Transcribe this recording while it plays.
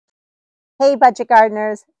Hey budget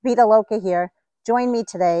gardeners, Vita Loca here. Join me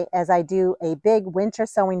today as I do a big winter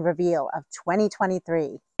sowing reveal of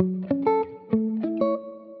 2023.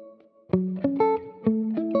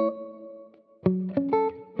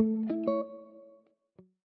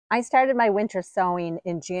 I started my winter sowing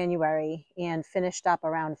in January and finished up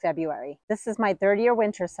around February. This is my third year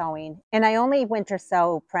winter sowing, and I only winter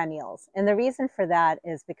sow perennials. And the reason for that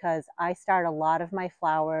is because I start a lot of my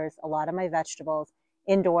flowers, a lot of my vegetables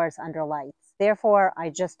indoors under lights. Therefore, I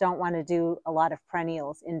just don't want to do a lot of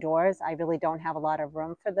perennials indoors. I really don't have a lot of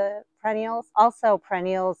room for the perennials. Also,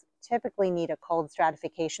 perennials typically need a cold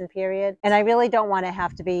stratification period, and I really don't want to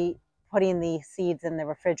have to be putting the seeds in the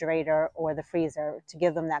refrigerator or the freezer to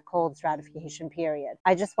give them that cold stratification period.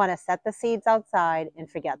 I just want to set the seeds outside and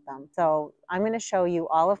forget them. So I'm going to show you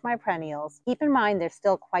all of my perennials. Keep in mind they're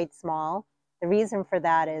still quite small. The reason for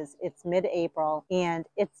that is it's mid-April and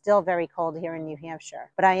it's still very cold here in New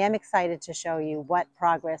Hampshire. But I am excited to show you what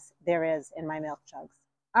progress there is in my milk jugs.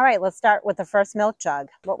 All right, let's start with the first milk jug.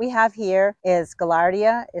 What we have here is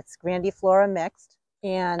Gaillardia. It's grandiflora mixed,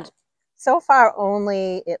 and so far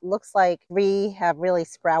only it looks like 3 have really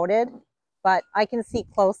sprouted, but I can see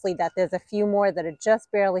closely that there's a few more that are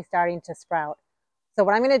just barely starting to sprout. So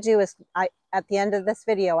what I'm going to do is, at the end of this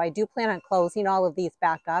video, I do plan on closing all of these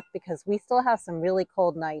back up because we still have some really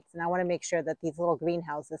cold nights and I want to make sure that these little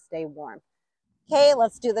greenhouses stay warm. Okay,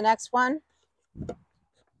 let's do the next one.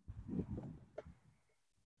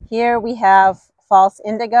 Here we have false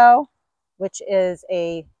indigo, which is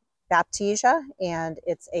a Baptisia, and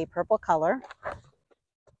it's a purple color.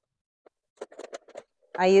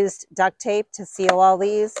 I used duct tape to seal all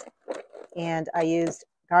these, and I used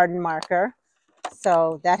garden marker.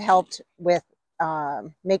 So that helped with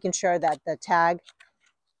making sure that the tag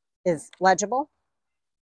is legible.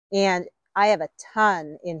 And I have a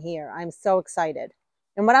ton in here. I'm so excited.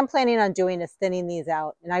 And what I'm planning on doing is thinning these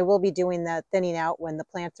out. And I will be doing the thinning out when the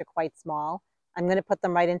plants are quite small. I'm going to put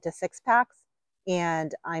them right into 6-packs.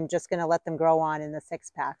 And I'm just going to let them grow on in the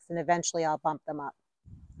 6-packs, and eventually I'll bump them up.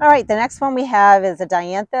 All right, the next one we have is a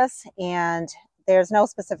Dianthus, and there's no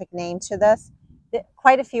specific name to this.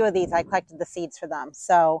 Quite a few of these I collected the seeds for them,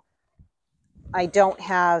 so I don't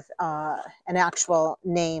have an actual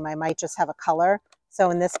name. I might just have a color. So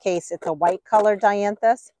in this case, it's a white color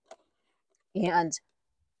Dianthus, and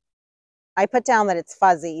I put down that it's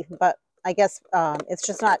fuzzy, but I guess it's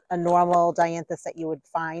just not a normal Dianthus that you would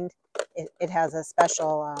find. It has a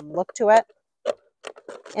special look to it.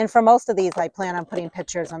 And for most of these, I plan on putting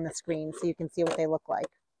pictures on the screen so you can see what they look like.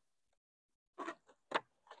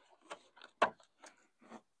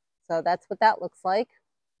 So that's what that looks like.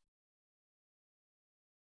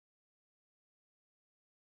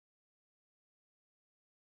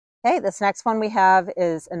 Okay, this next one we have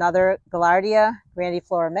is another Gaillardia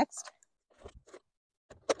grandiflora mixed.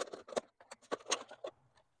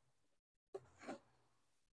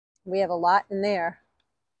 We have a lot in there.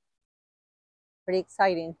 Pretty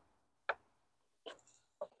exciting.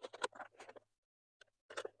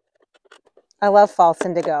 I love false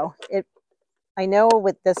indigo. I know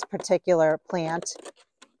with this particular plant,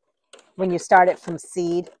 when you start it from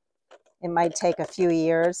seed, it might take a few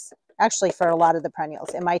years. Actually, for a lot of the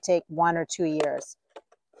perennials, it might take 1 or 2 years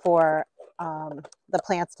for the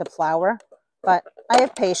plants to flower. But I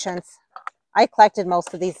have patience. I collected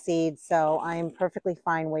most of these seeds, so I'm perfectly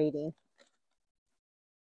fine waiting.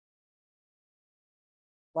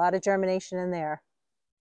 A lot of germination in there.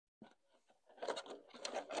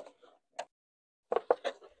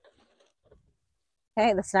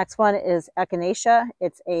 Okay, this next one is Echinacea.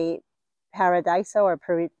 It's a Paradiso or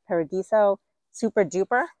Paradiso Super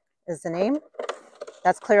Duper is the name.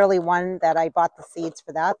 That's clearly one that I bought the seeds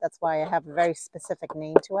for that. That's why I have a very specific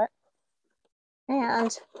name to it.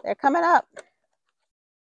 And they're coming up.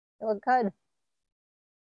 They look good.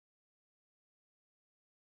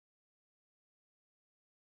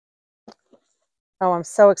 Oh, I'm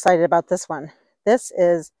so excited about this one. This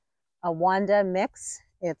is a Wanda mix.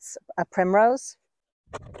 It's a Primrose.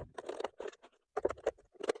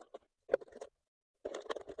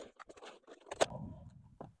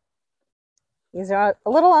 These are a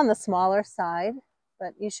little on the smaller side,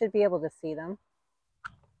 but you should be able to see them.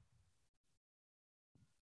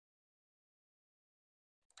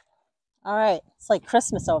 All right, it's like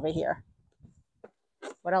Christmas over here.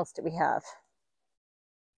 What else do we have?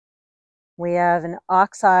 We have an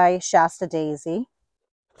Oxeye Shasta Daisy.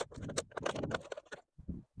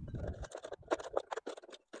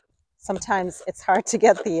 Sometimes it's hard to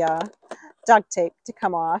get the duct tape to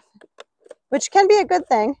come off, which can be a good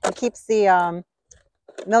thing. It keeps the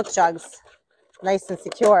milk jugs nice and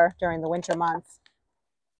secure during the winter months.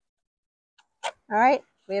 All right,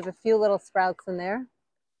 we have a few little sprouts in there.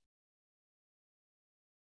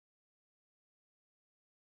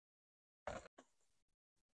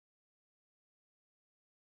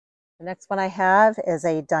 The next one I have is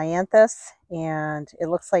a Dianthus, and it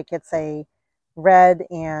looks like it's a red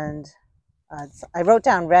and I wrote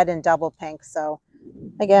down red and double pink. So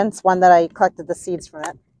again, it's one that I collected the seeds from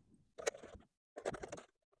it.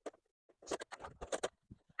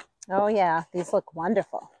 Oh yeah, these look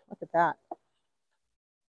wonderful. Look at that.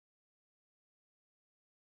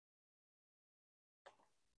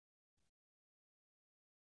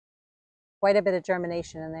 Quite a bit of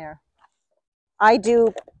germination in there. I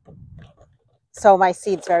do sow my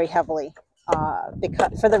seeds very heavily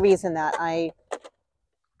because for the reason that I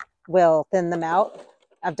will thin them out.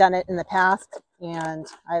 I've done it in the past, and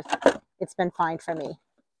it's been fine for me.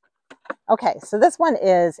 Okay, so this one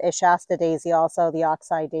is a Shasta daisy, also the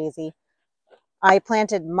oxeye daisy. I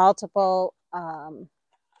planted multiple,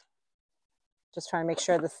 just trying to make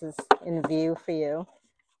sure this is in view for you,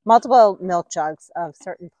 multiple milk jugs of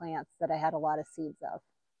certain plants that I had a lot of seeds of.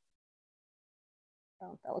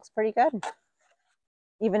 So that looks pretty good.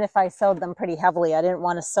 Even if I sowed them pretty heavily, I didn't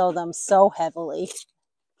want to sow them so heavily.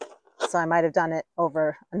 So I might have done it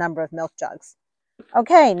over a number of milk jugs.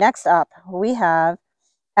 Okay, next up we have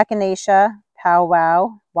Echinacea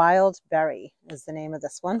Powwow Wild Berry is the name of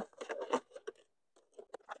this one.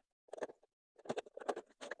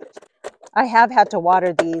 I have had to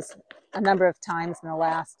water these a number of times in the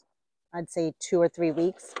last, I'd say 2 or 3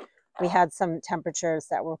 weeks. We had some temperatures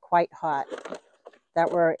that were quite hot,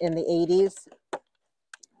 that were in the 80s.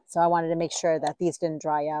 So I wanted to make sure that these didn't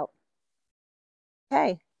dry out.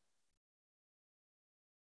 Okay.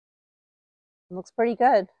 It looks pretty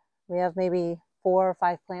good. We have maybe 4 or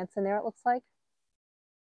 5 plants in there, it looks like.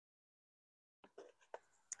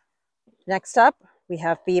 Next up, we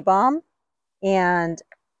have Balm, and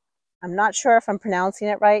I'm not sure if I'm pronouncing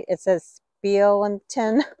it right. It says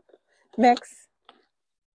Spielenten mix.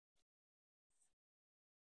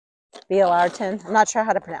 Gaillardia. I'm not sure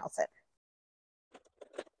how to pronounce it.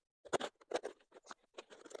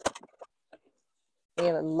 We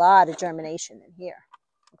have a lot of germination in here.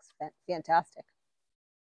 Looks fantastic.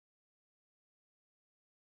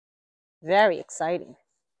 Very exciting.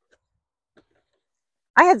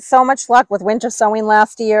 I had so much luck with winter sowing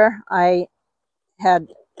last year. I had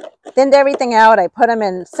thinned everything out. I put them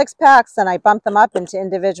in 6-packs and I bumped them up into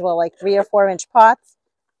individual like 3 or 4 inch pots.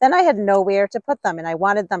 Then I had nowhere to put them and I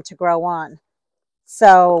wanted them to grow on.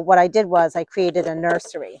 So what I did was I created a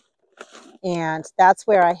nursery, and that's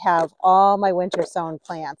where I have all my winter sown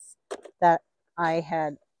plants that I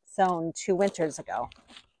had sown 2 winters ago.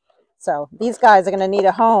 So these guys are going to need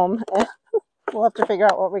a home. We'll have to figure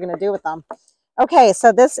out what we're going to do with them. Okay,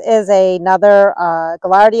 so this is another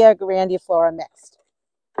Gaillardia grandiflora mixed.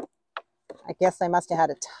 I guess I must have had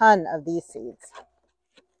a ton of these seeds.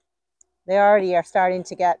 They already are starting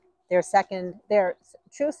to get their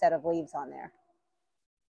true set of leaves on there.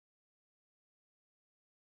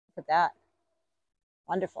 Look at that.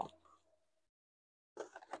 Wonderful.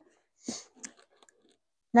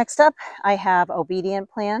 Next up, I have Obedient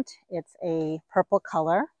Plant. It's a purple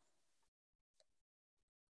color.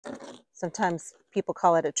 Sometimes people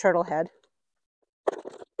call it a turtlehead.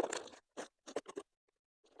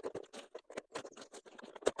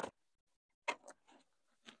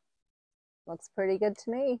 Looks pretty good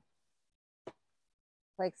to me.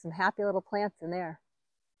 Like some happy little plants in there.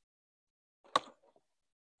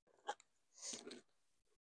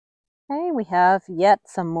 Okay, we have yet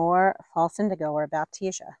some more false indigo or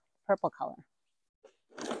Baptisia, purple color.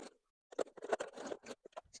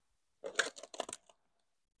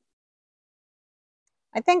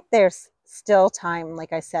 I think there's still time,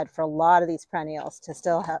 like I said, for a lot of these perennials to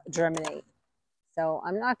still germinate. So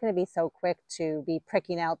I'm not going to be so quick to be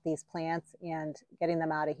pricking out these plants and getting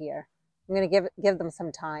them out of here. I'm going to give them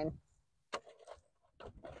some time.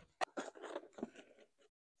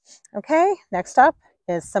 Okay, next up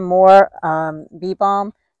is some more bee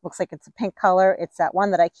balm. Looks like it's a pink color. It's that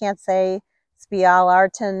one that I can't say,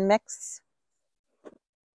 Spielenten mix.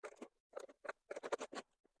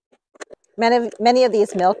 Many of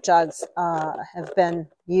these milk jugs have been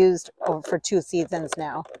used for 2 seasons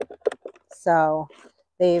now. So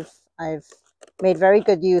I've made very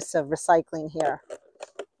good use of recycling here.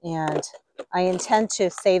 And I intend to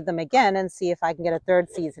save them again and see if I can get a 3rd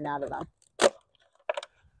season out of them.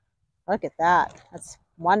 Look at that. That's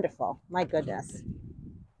wonderful. My goodness.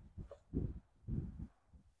 I'm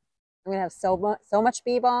going to have so much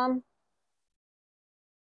bee balm.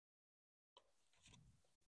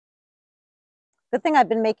 Good thing I've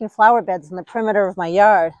been making flower beds in the perimeter of my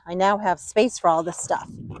yard. I now have space for all this stuff.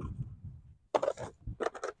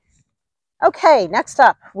 Okay, next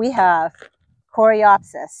up we have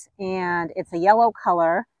Coreopsis, and it's a yellow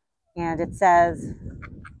color, and it says,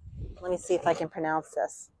 let me see if I can pronounce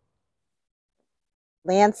this,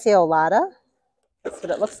 lanceolata. That's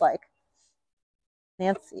what it looks like.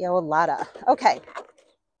 Lanceolata. Okay.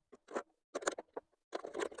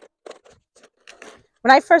 When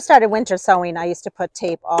I first started winter sowing, I used to put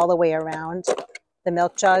tape all the way around the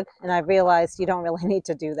milk jug, and I realized you don't really need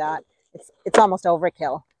to do that. It's almost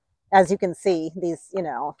overkill. As you can see, these,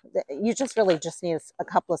 you just really just need a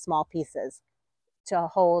couple of small pieces to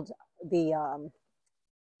hold the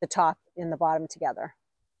top and the bottom together.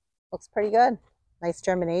 Looks pretty good. Nice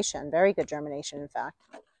germination. Very good germination, in fact.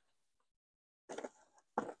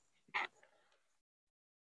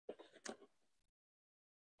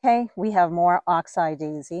 Okay, we have more Eye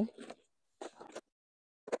Daisy.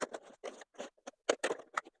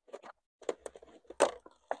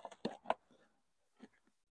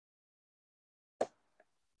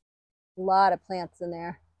 A lot of plants in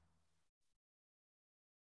there.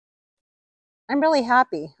 I'm really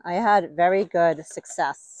happy. I had very good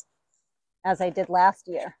success, as I did last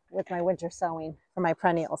year with my winter sowing for my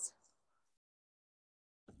perennials.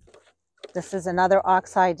 This is another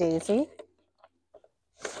Eye Daisy.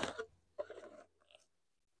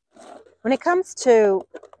 When it comes to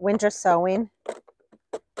winter sowing,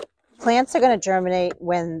 plants are going to germinate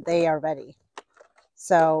when they are ready.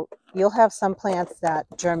 So you'll have some plants that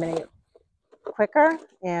germinate quicker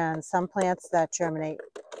and some plants that germinate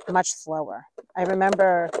much slower. I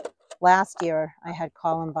remember last year I had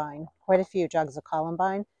columbine, quite a few jugs of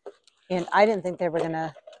columbine, and I didn't think they were going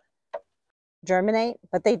to germinate,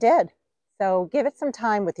 but they did. So give it some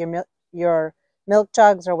time with your milk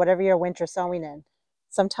jugs or whatever you're winter sowing in.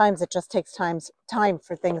 Sometimes it just takes time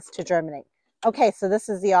for things to germinate. Okay, so this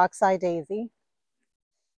is the Eye Daisy.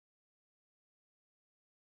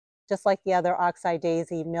 Just like the other Eye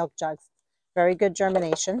Daisy milk jugs. Very good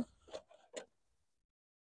germination.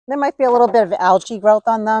 There might be a little bit of algae growth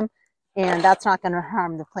on them, and that's not going to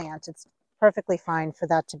harm the plant. It's perfectly fine for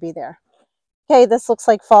that to be there. Okay, this looks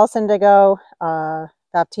like false indigo,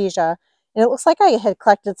 Baptisia, and it looks like I had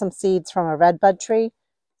collected some seeds from a redbud tree.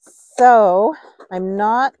 So I'm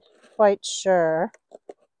not quite sure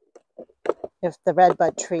if the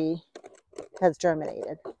redbud tree has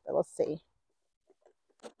germinated, but let's see.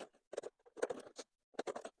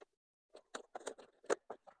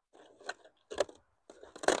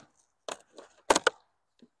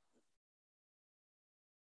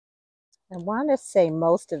 I want to say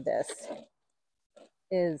most of this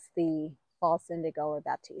is the false indigo or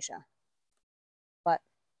Baptisia, but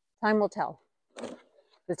time will tell.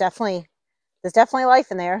 There's definitely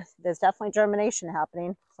life in there. There's definitely germination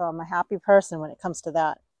happening. So I'm a happy person when it comes to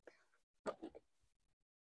that.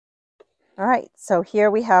 All right, so here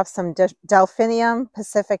we have some Delphinium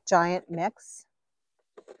Pacific Giant mix.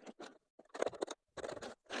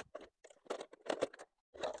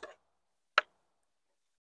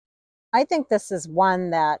 I think this is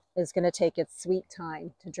one that is going to take its sweet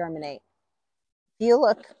time to germinate. If you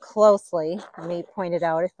look closely, let me point it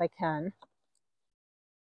out if I can.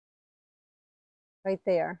 Right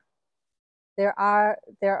there. There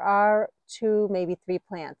are 2, maybe 3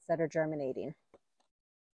 plants that are germinating.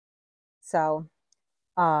 So,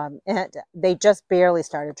 and they just barely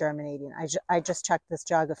started germinating. I just checked this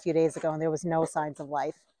jug a few days ago and there was no signs of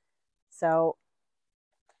life. So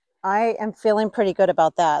I am feeling pretty good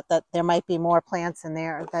about that there might be more plants in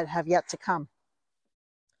there that have yet to come.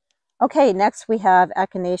 Okay, next we have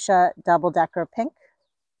Echinacea double-decker pink.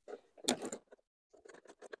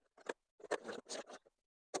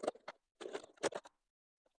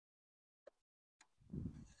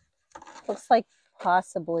 Looks like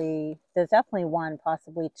possibly, there's definitely 1,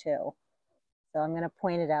 possibly 2. So I'm going to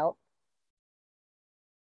point it out.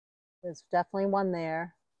 There's definitely 1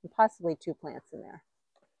 there, and possibly 2 plants in there.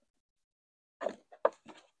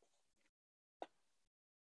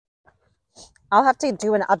 I'll have to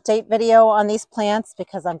do an update video on these plants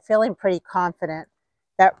because I'm feeling pretty confident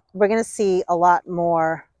that we're going to see a lot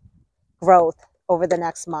more growth over the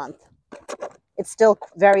next month. It's still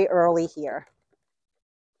very early here.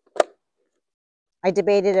 I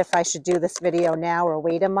debated if I should do this video now or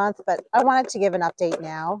wait a month, but I wanted to give an update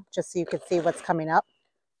now just so you could see what's coming up.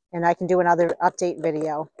 And I can do another update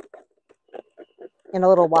video in a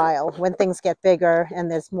little while when things get bigger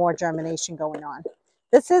and there's more germination going on.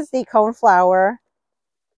 This is the Coneflower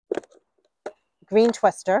Green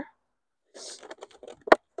Twister.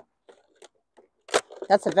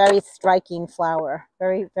 That's a very striking flower.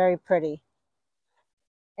 Very, very pretty.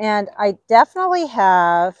 And I definitely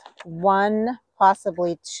have one,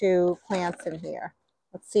 possibly two plants in here.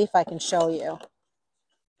 Let's see if I can show you.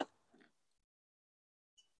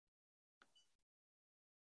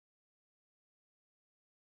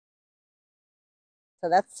 So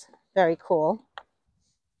that's very cool.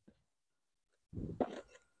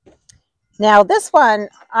 Now this one,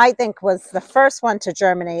 I think, was the first one to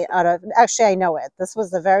germinate out of, actually I know it. This was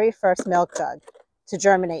the very first milk jug to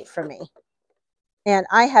germinate for me. And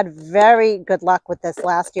I had very good luck with this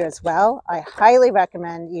last year as well. I highly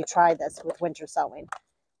recommend you try this with winter sowing.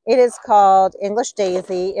 It is called English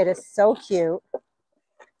Daisy. It is so cute.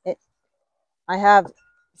 I have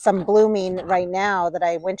some blooming right now that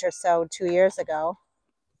I winter sowed 2 years ago.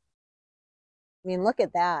 I mean, look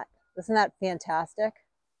at that. Isn't that fantastic?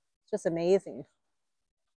 It's just amazing.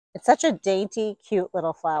 It's such a dainty, cute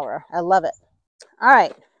little flower. I love it. All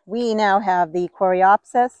right, we now have the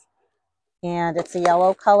Coreopsis, and it's a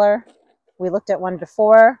yellow color. We looked at one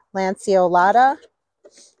before, Lanceolata.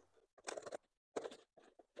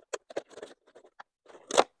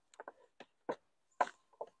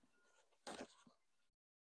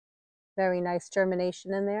 Very nice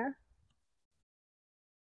germination in there.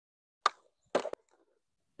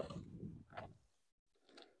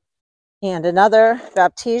 And another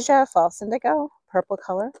Baptisia, false indigo, purple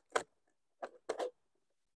color.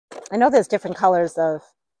 I know there's different colors of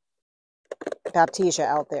Baptisia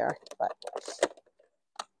out there, but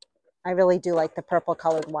I really do like the purple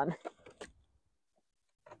colored one.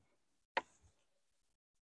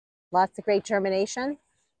 Lots of great germination.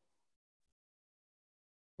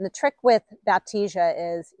 And the trick with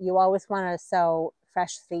Baptisia is you always want to sow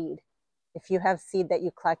fresh seed. If you have seed that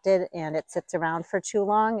you collected and it sits around for too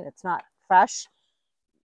long and it's not fresh,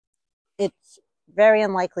 it's very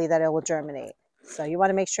unlikely that it will germinate. So you want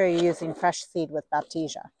to make sure you're using fresh seed with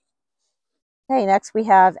Baptisia. Okay, next we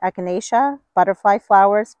have Echinacea, butterfly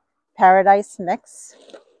flowers, paradise mix.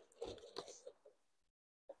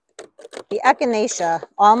 The Echinacea,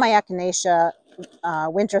 all my Echinacea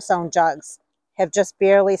winter sown jugs have just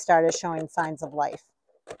barely started showing signs of life.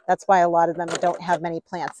 That's why a lot of them don't have many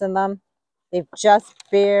plants in them. They've just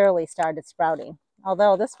barely started sprouting.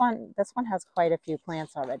 Although this one has quite a few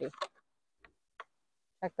plants already.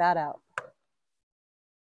 Check that out.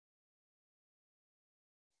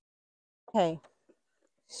 Okay.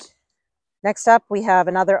 Next up, we have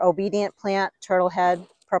another obedient plant, Turtlehead,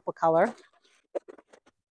 purple color.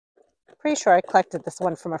 Pretty sure I collected this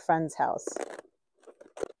one from a friend's house.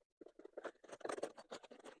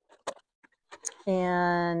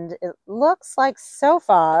 And it looks like so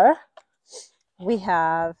far we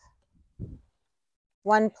have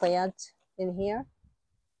one plant in here,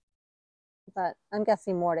 but I'm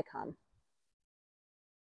guessing more to come.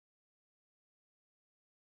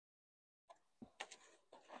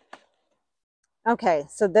 Okay,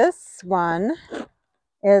 so this one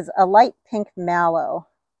is a light pink mallow,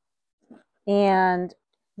 and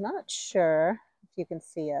I'm not sure if you can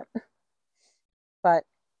see it, but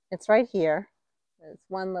it's right here. It's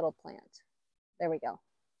one little plant. There we go.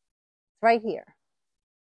 It's right here.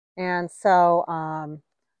 And so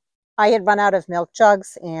I had run out of milk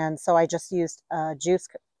jugs, and so I just used a juice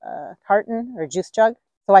carton or juice jug.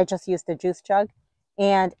 So I just used the juice jug.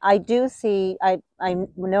 And I do see, I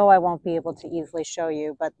know I won't be able to easily show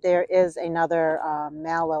you, but there is another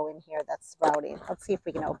mallow in here that's sprouting. Let's see if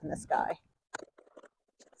we can open this guy.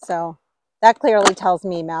 So that clearly tells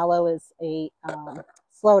me mallow is a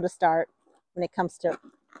slow to start when it comes to,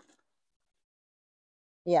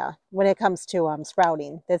 yeah, when it comes to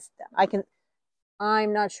sprouting.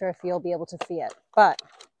 I'm not sure if you'll be able to see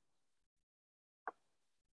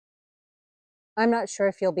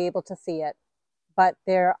it, but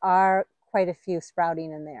there are quite a few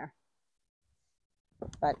sprouting in there.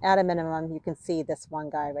 But at a minimum, you can see this one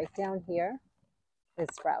guy right down here is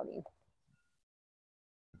sprouting.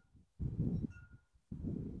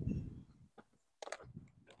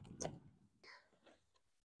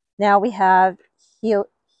 Now we have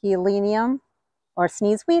Helenium or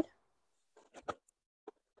Sneezeweed.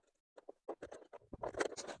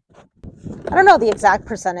 I don't know the exact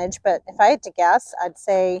percentage, but if I had to guess, I'd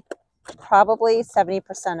say probably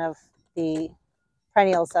 70% of the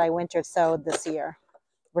perennials that I winter sowed this year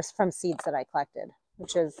were from seeds that I collected,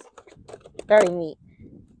 which is very neat.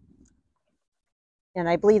 And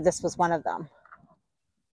I believe this was one of them.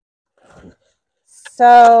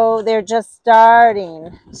 So they're just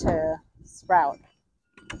starting to sprout,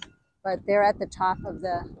 but they're at the top of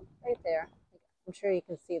the, right there. I'm sure you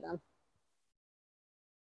can see them.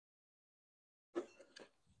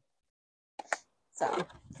 So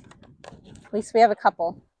at least we have a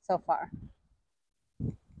couple so far.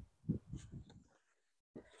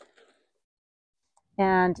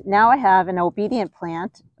 And now I have an obedient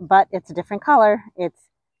plant, but it's a different color. It's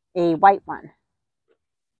a white one.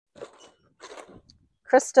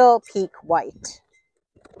 Crystal Peak White.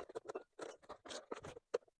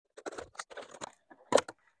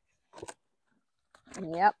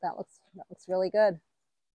 Yep, that looks really good.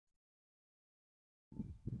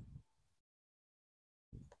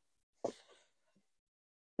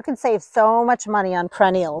 You can save so much money on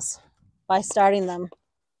perennials by starting them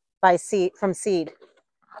from seed.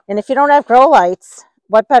 And if you don't have grow lights,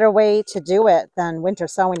 what better way to do it than winter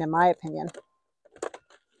sowing, in my opinion?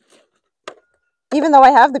 Even though I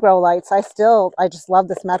have the grow lights, I just love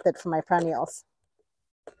this method for my perennials.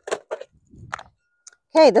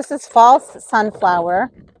 Okay, this is false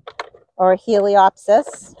sunflower, or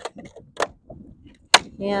Heliopsis.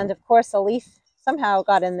 And of course, a leaf somehow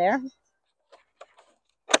got in there.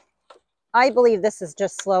 I believe this is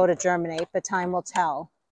just slow to germinate, but time will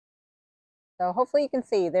tell. So hopefully you can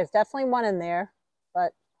see there's definitely one in there,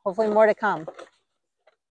 but hopefully more to come.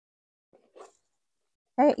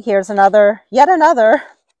 Okay, here's yet another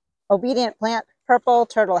obedient plant, purple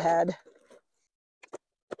turtlehead.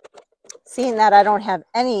 Seeing that I don't have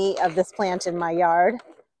any of this plant in my yard,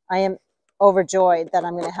 I am overjoyed that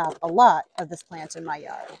I'm going to have a lot of this plant in my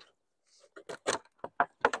yard.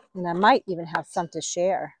 And I might even have some to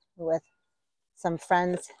share with some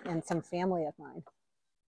friends and some family of mine.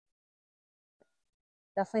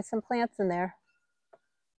 Definitely some plants in there.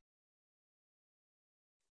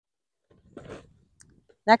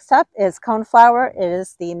 Next up is Coneflower. It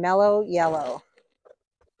is the Mellow Yellow.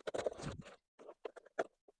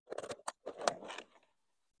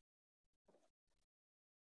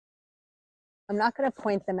 I'm not going to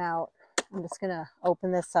point them out. I'm just going to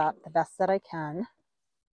open this up the best that I can.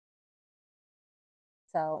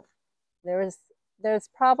 So there's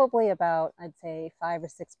probably about, I'd say, 5 or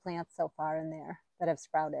 6 plants so far in there that have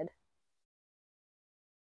sprouted.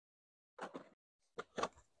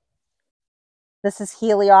 This is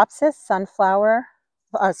Heliopsis sunflower.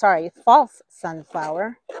 False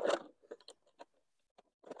sunflower.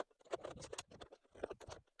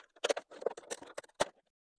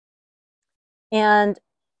 And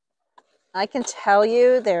I can tell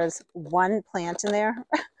you there's one plant in there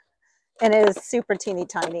and it is super teeny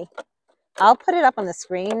tiny. I'll put it up on the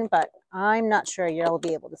screen, but I'm not sure you'll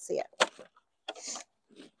be able to see it.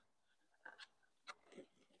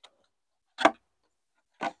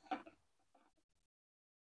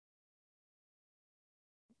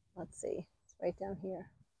 Let's see, it's right down here.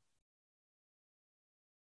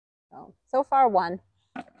 So far one,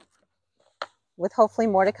 with hopefully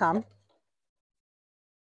more to come.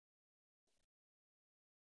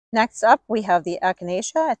 Next up, we have the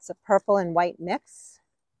Echinacea. It's a purple and white mix.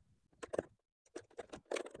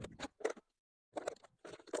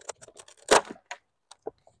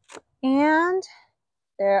 And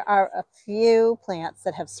there are a few plants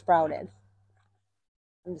that have sprouted.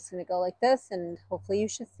 I'm just going to go like this, and hopefully you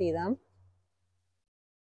should see them.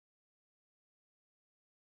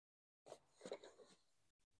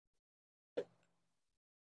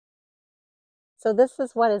 So this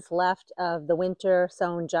is what is left of the winter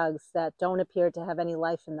sown jugs that don't appear to have any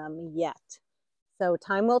life in them yet. So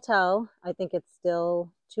time will tell. I think it's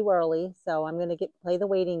still too early, so I'm going to play the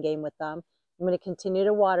waiting game with them. I'm going to continue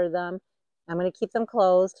to water them. I'm going to keep them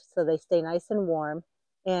closed so they stay nice and warm,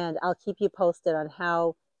 and I'll keep you posted on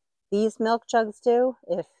how these milk jugs do,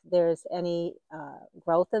 if there's any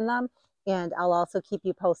growth in them, and I'll also keep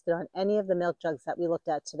you posted on any of the milk jugs that we looked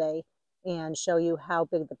at today and show you how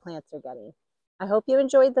big the plants are getting. I hope you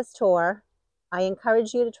enjoyed this tour. I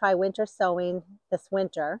encourage you to try winter sowing this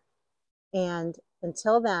winter, and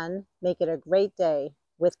until then, make it a great day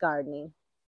with gardening.